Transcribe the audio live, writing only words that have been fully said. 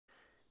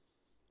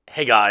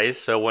Hey guys,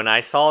 so when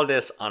I saw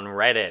this on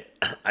Reddit,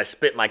 I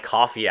spit my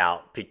coffee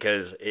out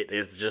because it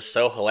is just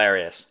so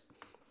hilarious.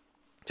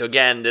 So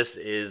again, this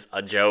is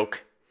a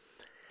joke,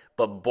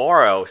 but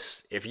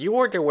Boros, if you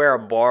were to wear a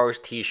Boros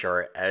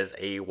t-shirt as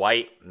a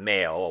white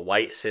male, a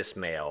white cis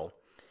male,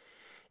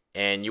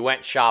 and you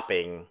went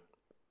shopping,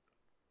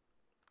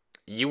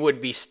 you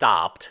would be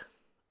stopped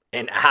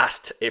and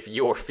asked if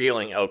you were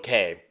feeling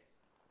okay.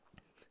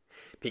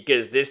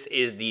 Because this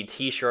is the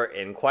t-shirt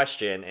in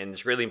question, and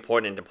it's really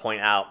important to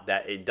point out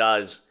that it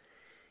does,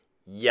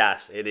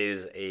 yes, it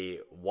is a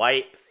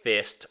white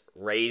fist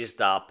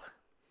raised up,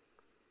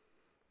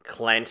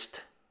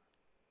 clenched,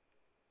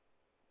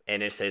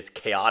 and it says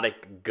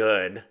chaotic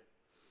good.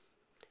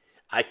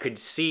 I could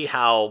see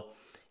how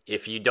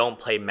if you don't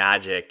play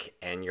Magic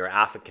and you're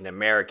African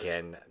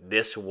American,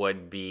 this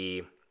would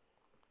be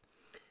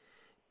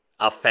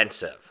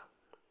offensive.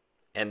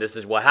 And this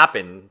is what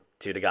happened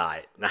to the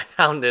guy. And I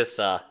found this,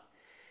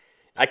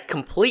 I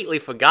completely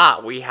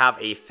forgot we have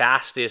a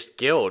fastest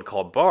guild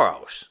called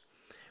Boros,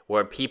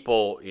 where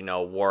people,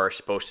 were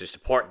supposed to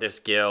support this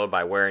guild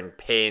by wearing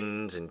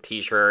pins and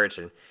t-shirts,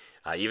 and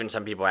even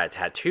some people had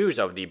tattoos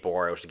of the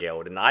Boros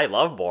guild. And I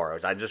love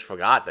Boros. I just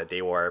forgot that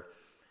they were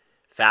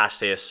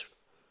fastest,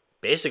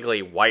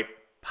 basically white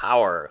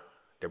power.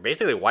 They're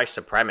basically white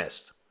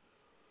supremacists.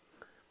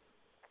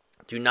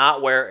 Do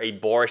not wear a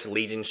Boros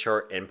Legion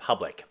shirt in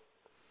public.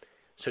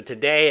 So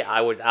today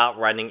I was out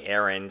running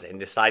errands and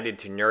decided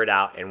to nerd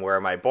out and wear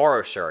my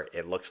Boros shirt.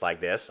 It looks like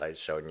this, I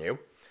showed you.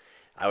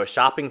 I was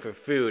shopping for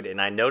food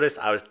and I noticed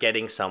I was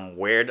getting some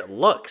weird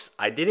looks.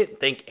 I didn't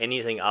think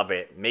anything of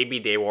it. Maybe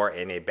they were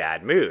in a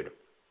bad mood.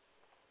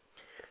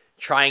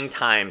 Trying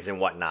times and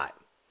whatnot.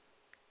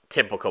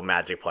 Typical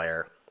Magic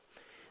player.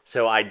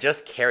 So I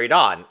just carried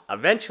on.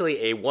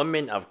 Eventually a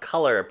woman of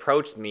color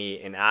approached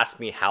me and asked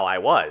me how I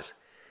was.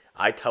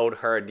 I told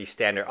her the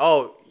standard,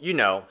 "Oh,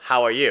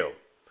 how are you?"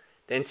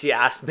 Then she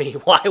asked me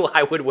why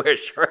I would wear a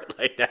shirt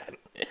like that.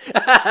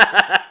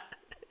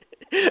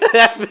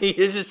 That's me.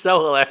 This is so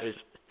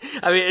hilarious.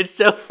 I mean, it's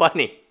so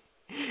funny.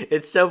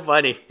 It's so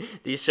funny.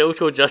 These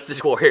social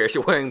justice warriors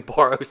wearing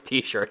Boros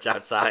t-shirts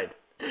outside,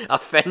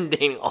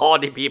 offending all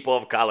the people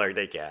of color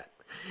they can,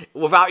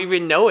 without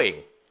even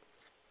knowing.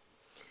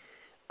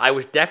 I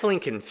was definitely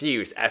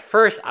confused. At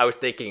first, I was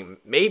thinking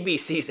maybe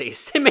she's a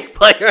Simic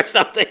player or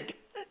something.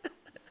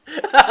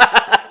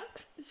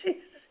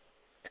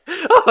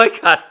 Oh my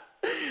god.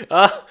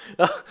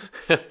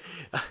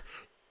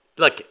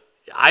 Look,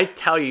 I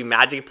tell you,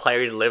 Magic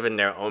players live in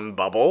their own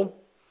bubble.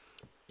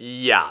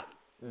 Yeah,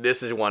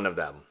 this is one of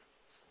them.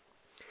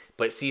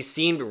 But she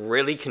seemed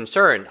really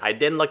concerned. I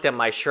then looked at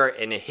my shirt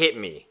and it hit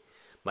me.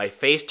 My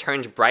face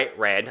turns bright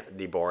red,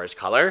 the Boros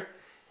color,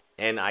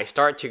 and I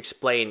start to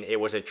explain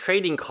it was a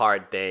trading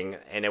card thing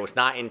and it was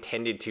not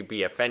intended to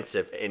be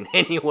offensive in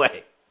any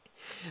way.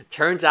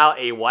 Turns out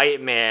a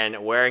white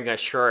man wearing a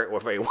shirt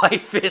with a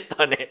white fist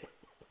on it.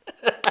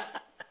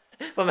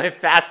 From my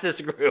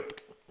fastest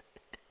group.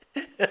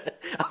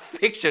 A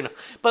fictional.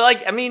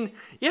 But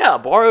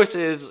Boros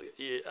is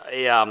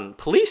a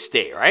police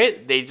state,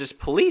 right? They just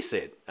police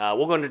it.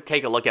 We're going to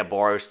take a look at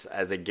Boros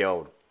as a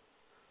guild.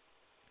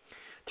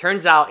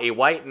 Turns out a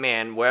white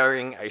man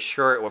wearing a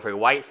shirt with a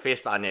white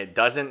fist on it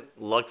doesn't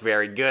look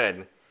very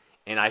good.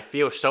 And I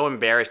feel so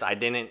embarrassed I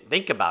didn't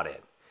think about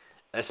it.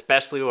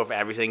 Especially with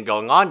everything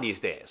going on these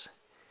days.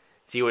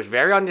 She was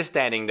very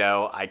understanding,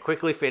 though. I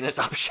quickly finished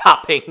up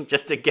shopping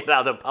just to get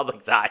out of the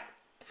public's eye.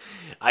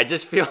 I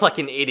just feel like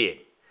an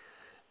idiot.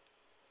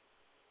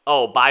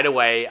 Oh, by the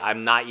way,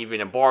 I'm not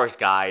even a Boros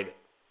guide.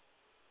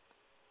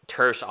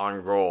 Terse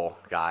on roll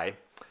guy.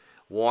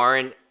 Wore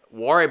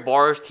a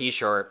Boros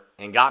t-shirt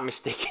and got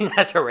mistaken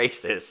as a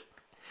racist.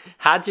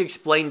 Had to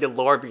explain the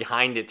lore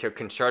behind it to a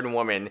concerned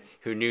woman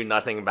who knew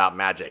nothing about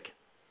Magic.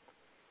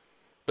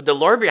 But the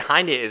lore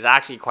behind it is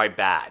actually quite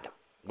bad,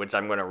 which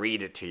I'm going to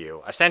read it to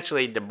you.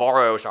 Essentially, the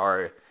Boros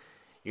are,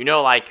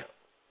 like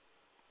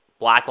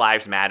Black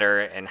Lives Matter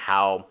and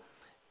how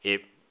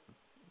it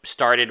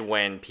started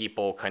when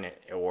people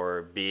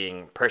were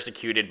being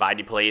persecuted by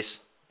the police.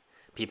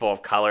 People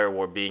of color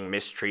were being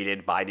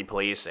mistreated by the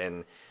police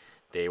and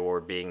they were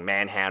being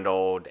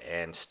manhandled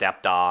and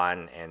stepped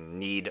on and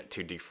need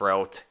to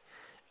defrost.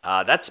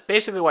 That's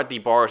basically what the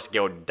Boros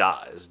Guild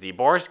does. The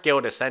Boros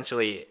Guild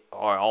essentially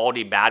are all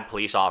the bad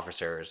police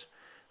officers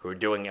who are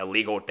doing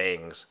illegal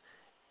things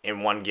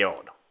in one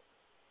guild.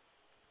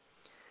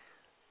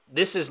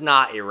 This is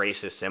not a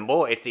racist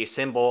symbol. It's the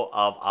symbol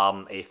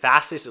of a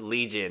fascist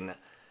legion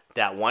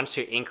that wants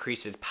to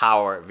increase its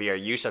power via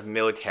use of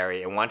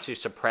military and wants to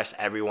suppress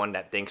everyone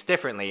that thinks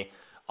differently.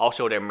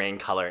 Also, their main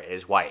color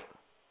is white.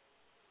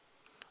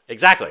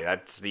 Exactly.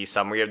 That's the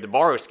summary of the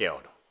Boros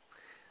Guild.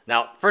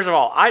 Now, first of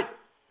all, I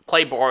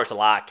play Boros a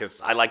lot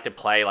because I like to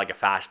play like a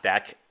fast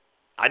deck.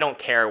 I don't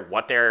care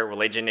what their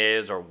religion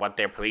is or what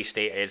their police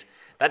state is.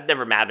 That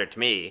never mattered to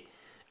me.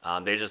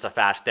 They're just a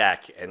fast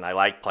deck, and I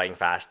like playing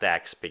fast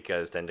decks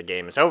because then the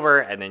game is over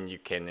and then you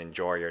can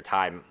enjoy your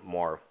time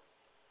more.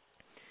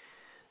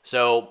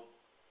 So,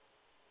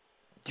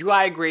 do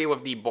I agree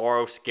with the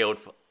Boros Guild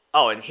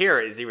Oh, and here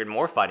is even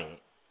more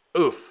funny.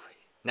 Oof.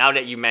 Now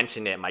that you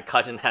mention it, my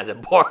cousin has a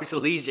Boros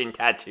Legion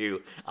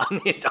tattoo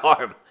on his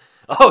arm.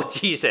 Oh,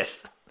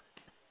 Jesus.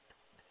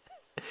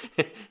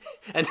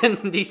 And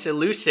then the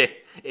solution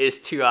is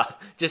to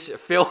just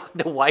fill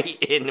the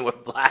white in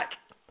with black.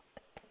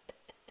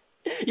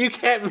 You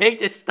can't make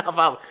this stuff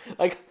up.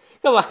 Like,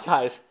 come on,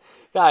 guys.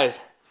 Guys,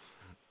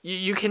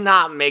 you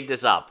cannot make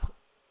this up.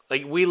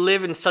 Like, we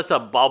live in such a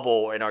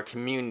bubble in our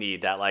community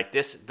that, like,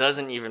 this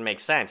doesn't even make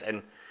sense.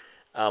 And,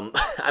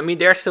 I mean,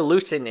 their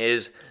solution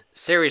is,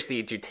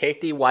 seriously, to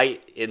take the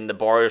white in the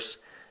Boros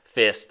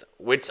fist,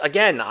 which,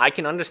 again, I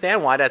can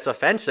understand why that's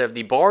offensive.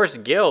 The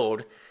Boros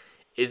Guild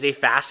is a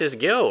fascist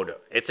guild.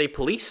 It's a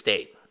police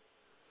state.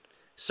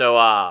 So,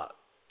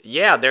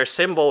 yeah, their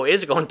symbol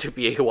is going to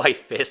be a white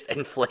fist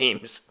and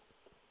flames.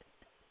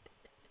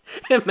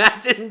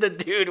 Imagine the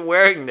dude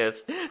wearing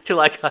this to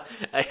like a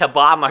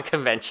Obama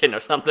convention or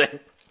something.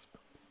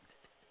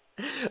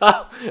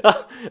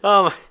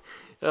 Oh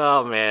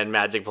man,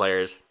 Magic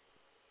players.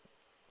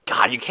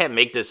 God, you can't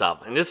make this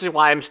up. And this is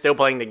why I'm still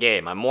playing the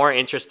game. I'm more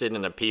interested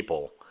in the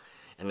people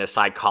and the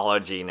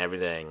psychology and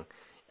everything.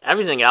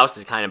 Everything else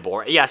is kind of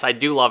boring. Yes, I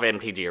do love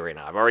MTG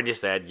Arena. I've already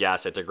said,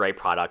 yes, it's a great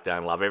product and I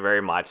love it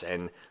very much.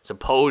 And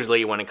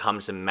supposedly when it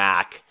comes to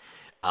Mac,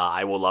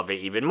 I will love it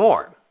even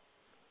more.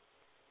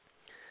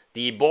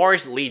 The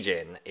Boros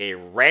Legion, a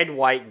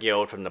red-white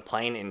guild from the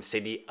plain and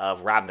city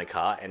of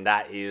Ravnica, and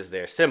that is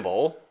their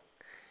symbol.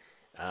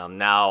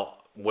 Now,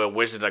 will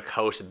Wizard of the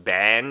Coast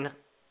ban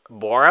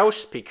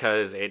Boros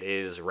because it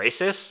is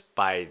racist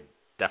by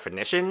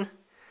definition?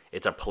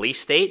 It's a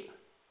police state?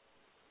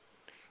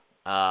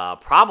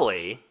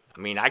 Probably.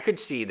 I mean, I could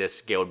see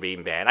this guild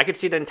being banned. I could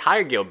see the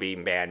entire guild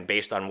being banned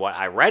based on what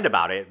I read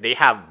about it. They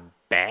have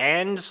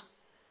bans,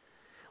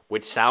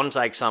 which sounds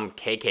like some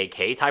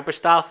KKK type of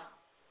stuff.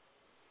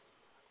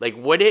 Like,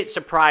 would it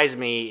surprise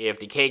me if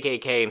the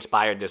KKK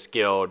inspired this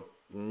guild?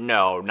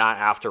 No, not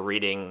after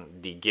reading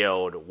the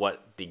guild,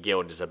 what the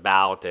guild is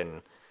about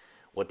and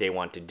what they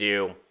want to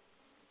do.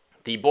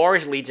 The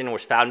Boros Legion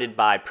was founded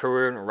by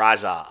Purun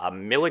Raja, a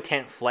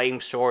militant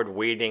flame sword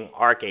wielding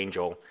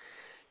archangel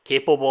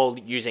capable of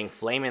using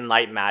flame and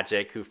light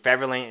magic, who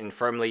fervently and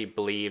firmly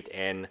believed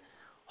in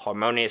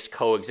harmonious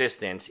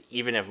coexistence,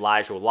 even if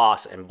lives were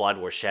lost and blood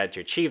was shed to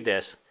achieve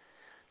this.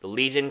 The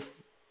Legion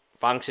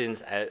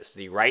functions as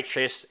the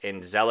righteous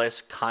and zealous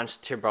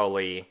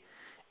constabulary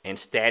and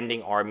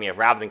standing army of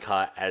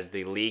Ravnica, as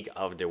the League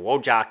of the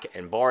Wojak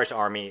and Boros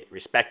army,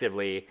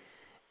 respectively,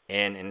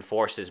 and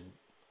enforces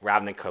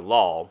Ravnica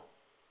law.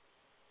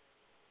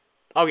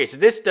 Okay, so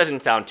this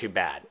doesn't sound too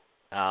bad.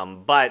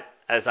 But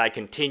as I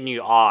continue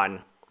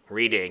on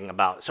reading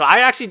about... So I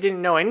actually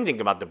didn't know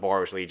anything about the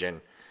Boros Legion.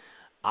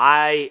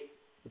 I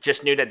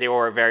just knew that they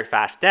were a very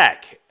fast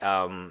deck.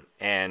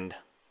 And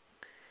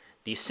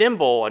the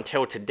symbol,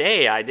 until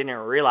today, I didn't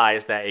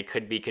realize that it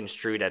could be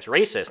construed as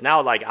racist.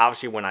 Now, like,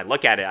 obviously, when I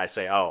look at it, I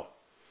say, oh,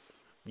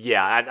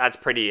 yeah, that's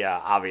pretty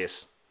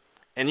obvious.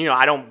 And, you know,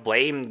 I don't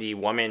blame the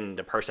woman,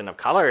 the person of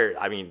color.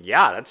 I mean,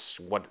 yeah, that's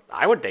what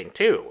I would think,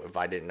 too, if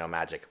I didn't know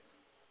Magic.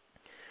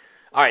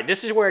 All right,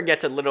 this is where it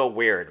gets a little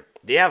weird.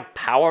 They have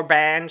power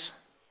bands,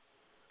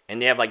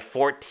 and they have, like,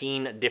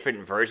 14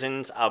 different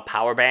versions of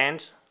power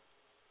bands.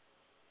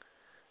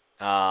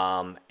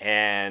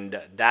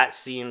 And that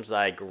seems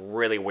like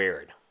really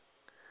weird.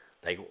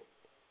 Like,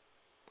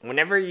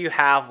 whenever you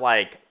have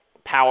like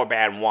Power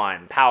Band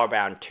 1, Power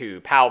Band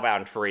 2, Power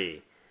Band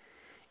 3,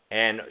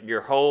 and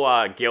your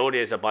whole guild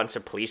is a bunch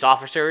of police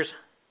officers,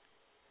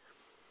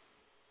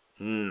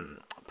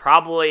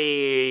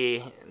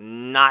 probably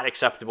not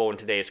acceptable in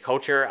today's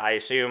culture, I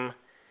assume.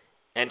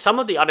 And some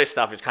of the other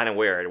stuff is kind of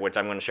weird, which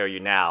I'm going to show you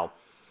now.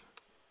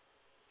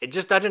 It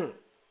just doesn't...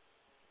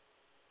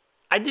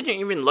 I didn't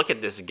even look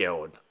at this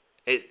guild.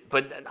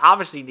 But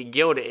obviously the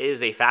guild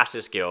is a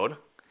fascist guild.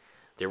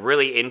 They're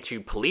really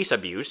into police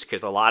abuse,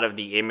 because a lot of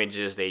the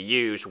images they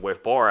use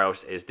with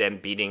Boros is them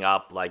beating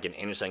up like an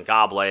innocent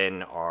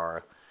goblin,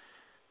 or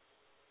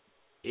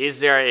is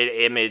there an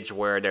image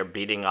where they're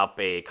beating up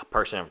a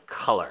person of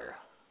color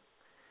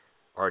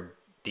or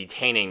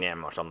detaining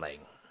them or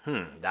something?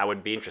 That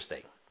would be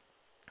interesting.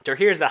 So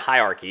here's the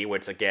hierarchy,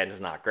 which again is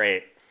not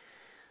great.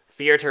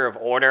 Theater of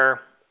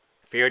Order,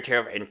 Theater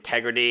of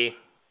Integrity,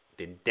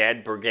 the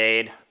Dead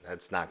Brigade,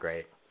 that's not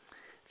great.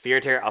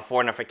 Theater of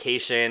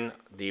Fortification,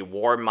 the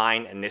War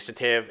Mine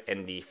Initiative,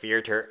 and the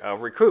Theater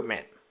of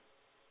Recruitment.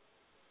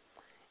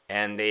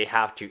 And they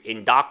have to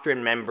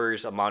indoctrinate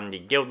members among the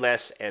guild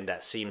lists and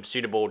that seem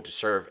suitable to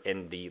serve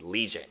in the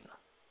Legion.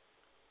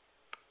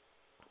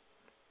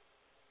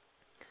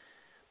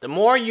 The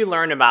more you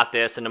learn about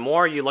this and the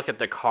more you look at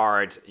the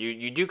cards,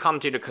 you do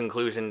come to the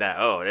conclusion that,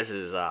 oh, this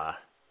is...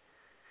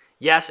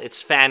 Yes,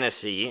 it's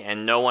fantasy,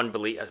 and no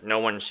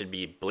one should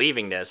be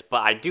believing this,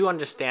 but I do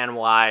understand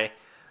why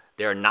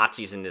there are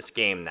Nazis in this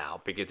game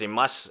now, because they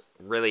must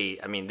really,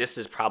 I mean, this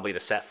is probably the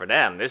set for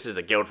them. This is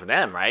the guild for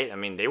them, right? I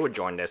mean, they would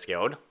join this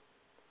guild.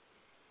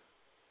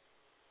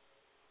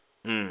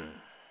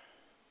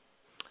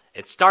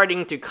 It's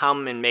starting to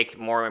come and make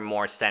more and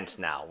more sense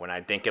now when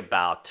I think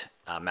about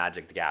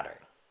Magic the Gathering.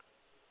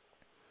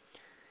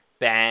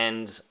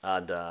 Bans,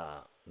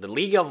 the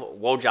League of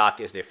Wojak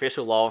is the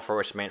official law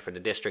enforcement for the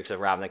districts of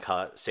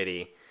Ravnica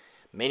City.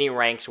 Many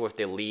ranks with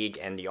the League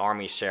and the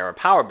Army share a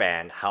power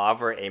band.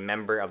 However, a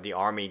member of the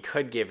Army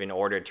could give an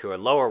order to a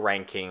lower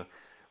ranking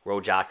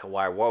Wojak,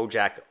 while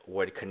Wojak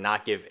could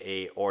not give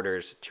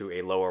orders to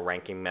a lower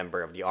ranking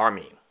member of the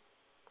Army.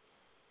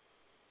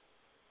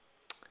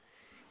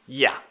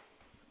 Yeah,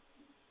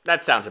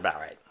 that sounds about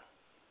right.